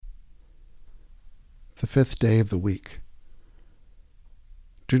5th day of the week.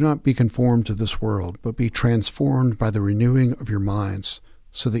 Do not be conformed to this world, but be transformed by the renewing of your minds,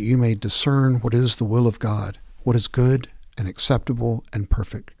 so that you may discern what is the will of God, what is good and acceptable and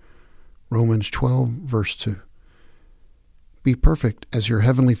perfect. Romans 12, verse 2. Be perfect as your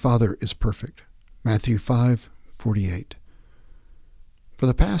heavenly Father is perfect. Matthew 5:48. For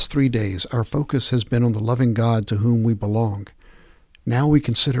the past 3 days, our focus has been on the loving God to whom we belong. Now we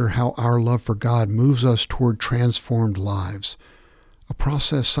consider how our love for God moves us toward transformed lives, a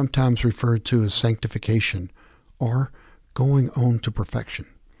process sometimes referred to as sanctification, or going on to perfection.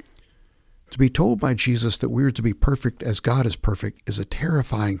 To be told by Jesus that we are to be perfect as God is perfect is a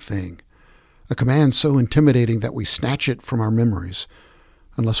terrifying thing, a command so intimidating that we snatch it from our memories,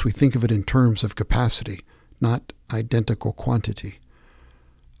 unless we think of it in terms of capacity, not identical quantity.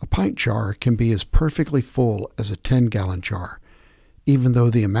 A pint jar can be as perfectly full as a 10-gallon jar, even though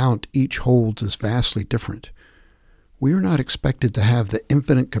the amount each holds is vastly different. We are not expected to have the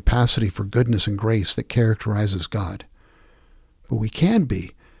infinite capacity for goodness and grace that characterizes God. But we can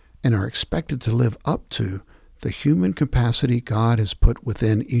be, and are expected to live up to, the human capacity God has put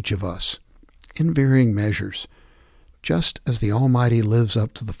within each of us, in varying measures, just as the Almighty lives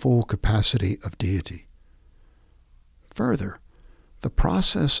up to the full capacity of deity. Further, the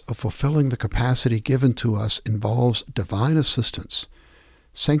process of fulfilling the capacity given to us involves divine assistance.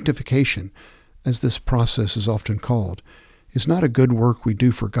 Sanctification, as this process is often called, is not a good work we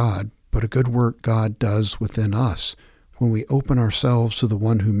do for God, but a good work God does within us when we open ourselves to the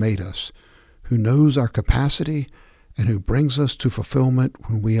one who made us, who knows our capacity, and who brings us to fulfillment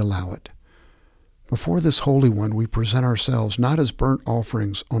when we allow it. Before this Holy One, we present ourselves not as burnt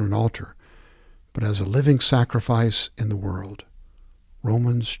offerings on an altar, but as a living sacrifice in the world.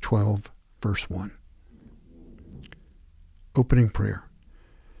 Romans 12, verse 1. Opening prayer.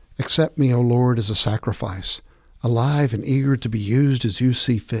 Accept me, O Lord, as a sacrifice, alive and eager to be used as you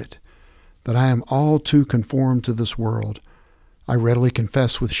see fit, that I am all too conformed to this world. I readily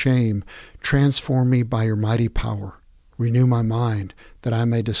confess with shame, transform me by your mighty power. Renew my mind, that I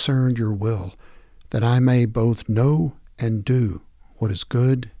may discern your will, that I may both know and do what is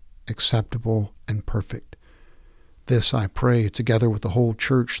good, acceptable, and perfect. This I pray together with the whole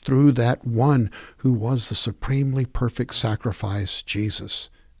church through that one who was the supremely perfect sacrifice, Jesus,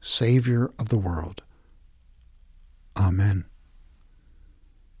 Savior of the world. Amen.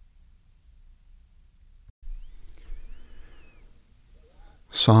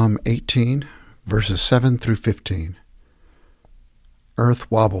 Psalm 18, verses 7 through 15. Earth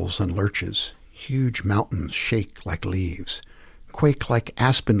wobbles and lurches. Huge mountains shake like leaves, quake like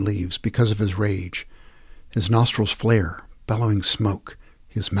aspen leaves because of his rage. His nostrils flare, bellowing smoke.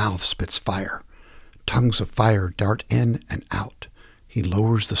 His mouth spits fire. Tongues of fire dart in and out. He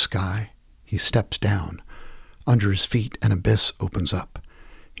lowers the sky. He steps down. Under his feet an abyss opens up.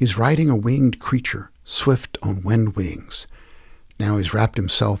 He's riding a winged creature, swift on wind wings. Now he's wrapped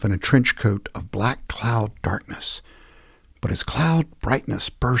himself in a trench coat of black cloud darkness. But his cloud brightness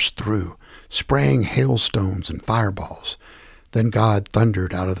burst through, spraying hailstones and fireballs. Then God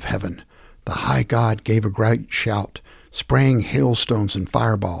thundered out of heaven. The high God gave a great shout, spraying hailstones and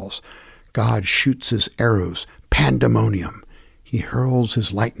fireballs. God shoots his arrows, pandemonium. He hurls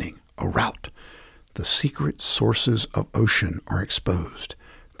his lightning, a rout. The secret sources of ocean are exposed.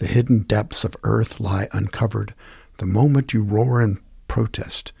 The hidden depths of earth lie uncovered. The moment you roar in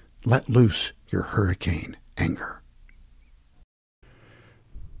protest, let loose your hurricane anger.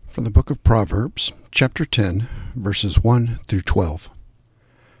 From the book of Proverbs, chapter 10, verses 1 through 12.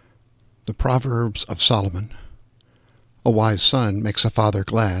 The Proverbs of Solomon. A wise son makes a father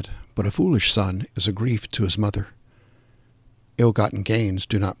glad, but a foolish son is a grief to his mother. Ill-gotten gains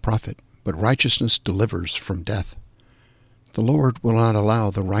do not profit, but righteousness delivers from death. The Lord will not allow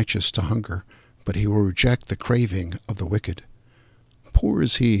the righteous to hunger, but he will reject the craving of the wicked. Poor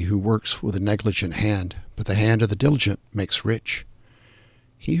is he who works with a negligent hand, but the hand of the diligent makes rich.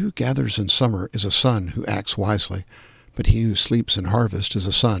 He who gathers in summer is a son who acts wisely, but he who sleeps in harvest is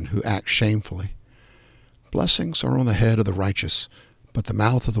a son who acts shamefully. Blessings are on the head of the righteous, but the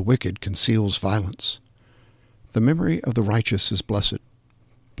mouth of the wicked conceals violence. The memory of the righteous is blessed,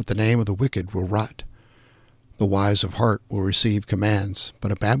 but the name of the wicked will rot. The wise of heart will receive commands,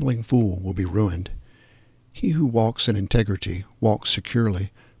 but a babbling fool will be ruined. He who walks in integrity walks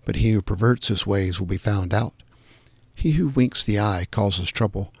securely, but he who perverts his ways will be found out. He who winks the eye causes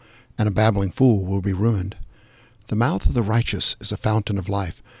trouble, and a babbling fool will be ruined. The mouth of the righteous is a fountain of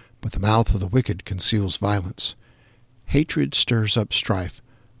life, but the mouth of the wicked conceals violence. Hatred stirs up strife,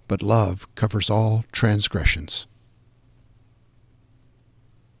 but love covers all transgressions.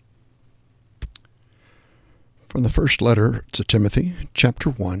 From the first letter to Timothy, chapter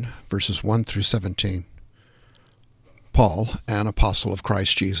 1, verses 1 through 17. Paul, an apostle of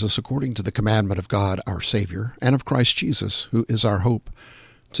Christ Jesus, according to the commandment of God our Savior, and of Christ Jesus, who is our hope,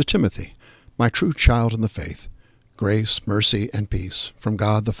 to Timothy, my true child in the faith, grace, mercy, and peace from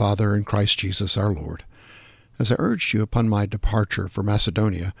God the Father and Christ Jesus our Lord. As I urged you upon my departure for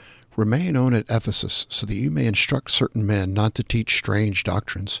Macedonia, remain on at Ephesus, so that you may instruct certain men not to teach strange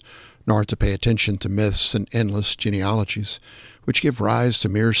doctrines, nor to pay attention to myths and endless genealogies, which give rise to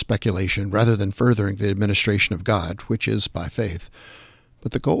mere speculation rather than furthering the administration of God, which is by faith.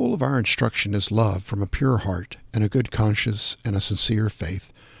 But the goal of our instruction is love from a pure heart and a good conscience and a sincere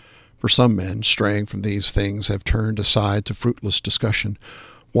faith. For some men, straying from these things, have turned aside to fruitless discussion,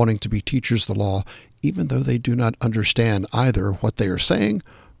 wanting to be teachers of the law, even though they do not understand either what they are saying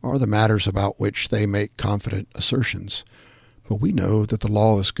or the matters about which they make confident assertions. But we know that the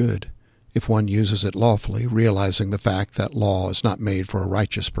law is good, if one uses it lawfully, realizing the fact that law is not made for a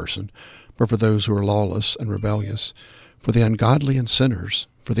righteous person, but for those who are lawless and rebellious, for the ungodly and sinners,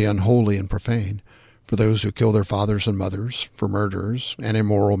 for the unholy and profane, for those who kill their fathers and mothers, for murderers and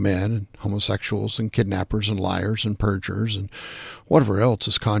immoral men, and homosexuals and kidnappers and liars and perjurers, and whatever else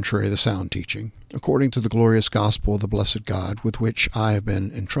is contrary to sound teaching, according to the glorious gospel of the blessed God with which I have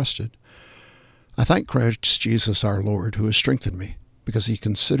been entrusted. I thank Christ Jesus our Lord, who has strengthened me, because he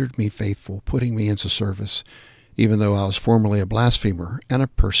considered me faithful, putting me into service, even though I was formerly a blasphemer and a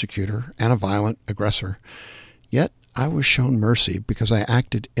persecutor and a violent aggressor. Yet I was shown mercy because I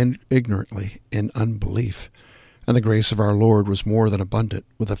acted ignorantly in unbelief, and the grace of our Lord was more than abundant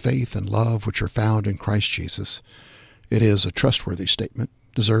with the faith and love which are found in Christ Jesus. It is a trustworthy statement,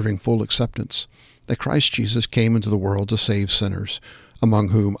 deserving full acceptance, that Christ Jesus came into the world to save sinners, among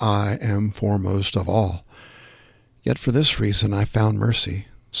whom I am foremost of all. Yet for this reason I found mercy,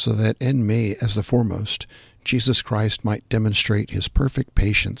 so that in me as the foremost, Jesus Christ might demonstrate his perfect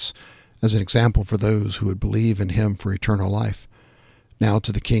patience as an example for those who would believe in him for eternal life. Now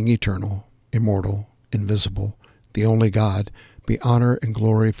to the King eternal, immortal, invisible, the only God, be honor and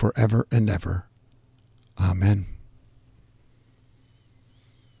glory forever and ever. Amen.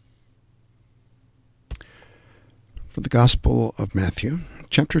 From the Gospel of Matthew,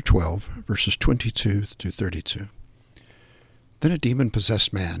 chapter 12, verses 22 through 32. Then a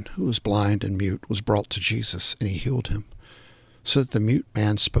demon-possessed man, who was blind and mute, was brought to Jesus, and he healed him, so that the mute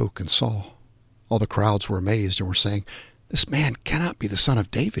man spoke and saw. All the crowds were amazed and were saying, "This man cannot be the son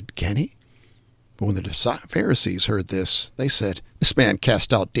of David, can he?" But when the Pharisees heard this, they said, "This man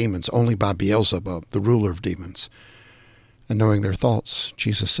cast out demons only by Beelzebub, the ruler of demons." And knowing their thoughts,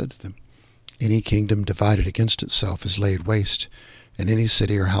 Jesus said to them, "Any kingdom divided against itself is laid waste, and any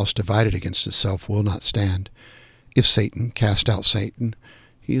city or house divided against itself will not stand. If Satan cast out Satan,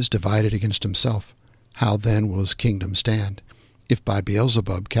 he is divided against himself. How then will his kingdom stand? If by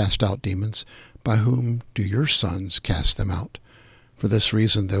Beelzebub cast out demons, by whom do your sons cast them out? For this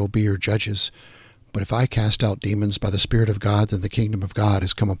reason they will be your judges. But if I cast out demons by the Spirit of God, then the kingdom of God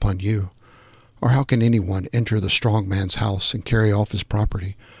has come upon you. Or how can anyone enter the strong man's house and carry off his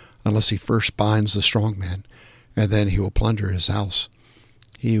property, unless he first binds the strong man, and then he will plunder his house?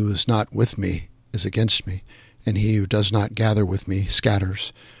 He who is not with me is against me, and he who does not gather with me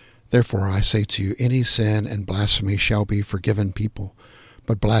scatters. Therefore I say to you, any sin and blasphemy shall be forgiven people,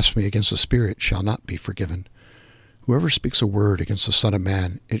 but blasphemy against the Spirit shall not be forgiven. Whoever speaks a word against the Son of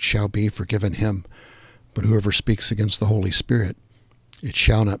Man, it shall be forgiven him. But whoever speaks against the Holy Spirit, it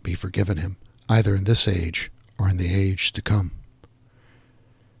shall not be forgiven him, either in this age or in the age to come."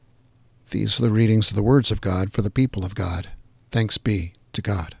 These are the readings of the words of God for the people of God. Thanks be to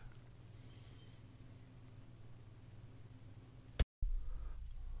God.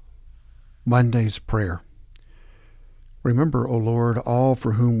 Monday's Prayer. Remember, O Lord, all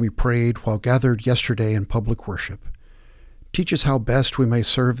for whom we prayed while gathered yesterday in public worship. Teach us how best we may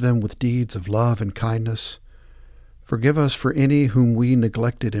serve them with deeds of love and kindness. Forgive us for any whom we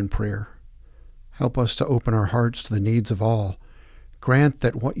neglected in prayer. Help us to open our hearts to the needs of all. Grant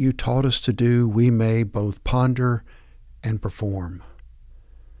that what you taught us to do we may both ponder and perform.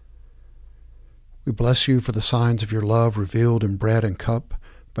 We bless you for the signs of your love revealed in bread and cup.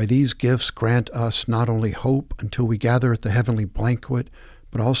 By these gifts grant us not only hope until we gather at the heavenly banquet,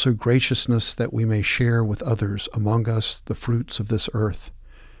 but also graciousness that we may share with others among us the fruits of this earth.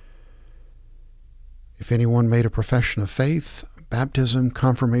 If anyone made a profession of faith, baptism,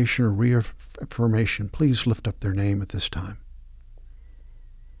 confirmation, or reaffirmation, please lift up their name at this time.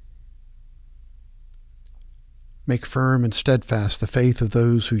 Make firm and steadfast the faith of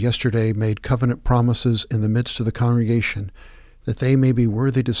those who yesterday made covenant promises in the midst of the congregation, that they may be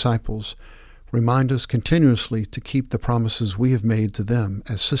worthy disciples, Remind us continuously to keep the promises we have made to them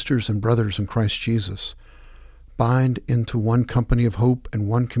as sisters and brothers in Christ Jesus. Bind into one company of hope and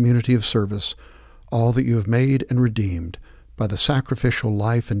one community of service all that you have made and redeemed by the sacrificial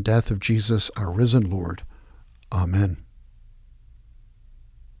life and death of Jesus, our risen Lord. Amen.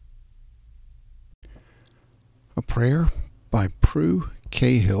 A prayer by Prue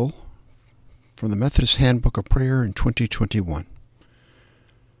Cahill from the Methodist Handbook of Prayer in 2021.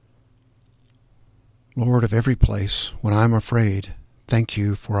 Lord of every place, when I am afraid, thank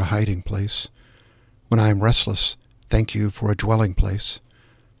you for a hiding place. When I am restless, thank you for a dwelling place.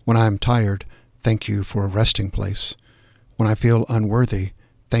 When I am tired, thank you for a resting place. When I feel unworthy,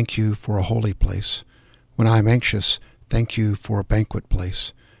 thank you for a holy place. When I am anxious, thank you for a banquet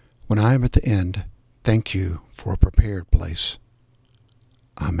place. When I am at the end, thank you for a prepared place.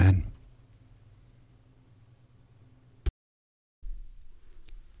 Amen.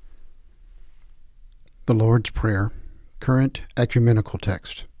 The Lord's Prayer, current ecumenical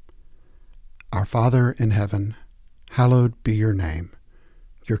text. Our Father in heaven, hallowed be your name.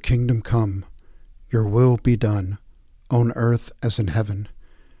 Your kingdom come, your will be done, on earth as in heaven.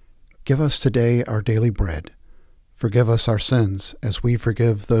 Give us today our daily bread. Forgive us our sins as we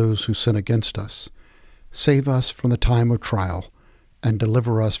forgive those who sin against us. Save us from the time of trial, and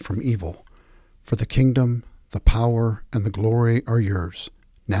deliver us from evil. For the kingdom, the power, and the glory are yours,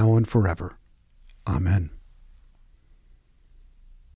 now and forever. Amen.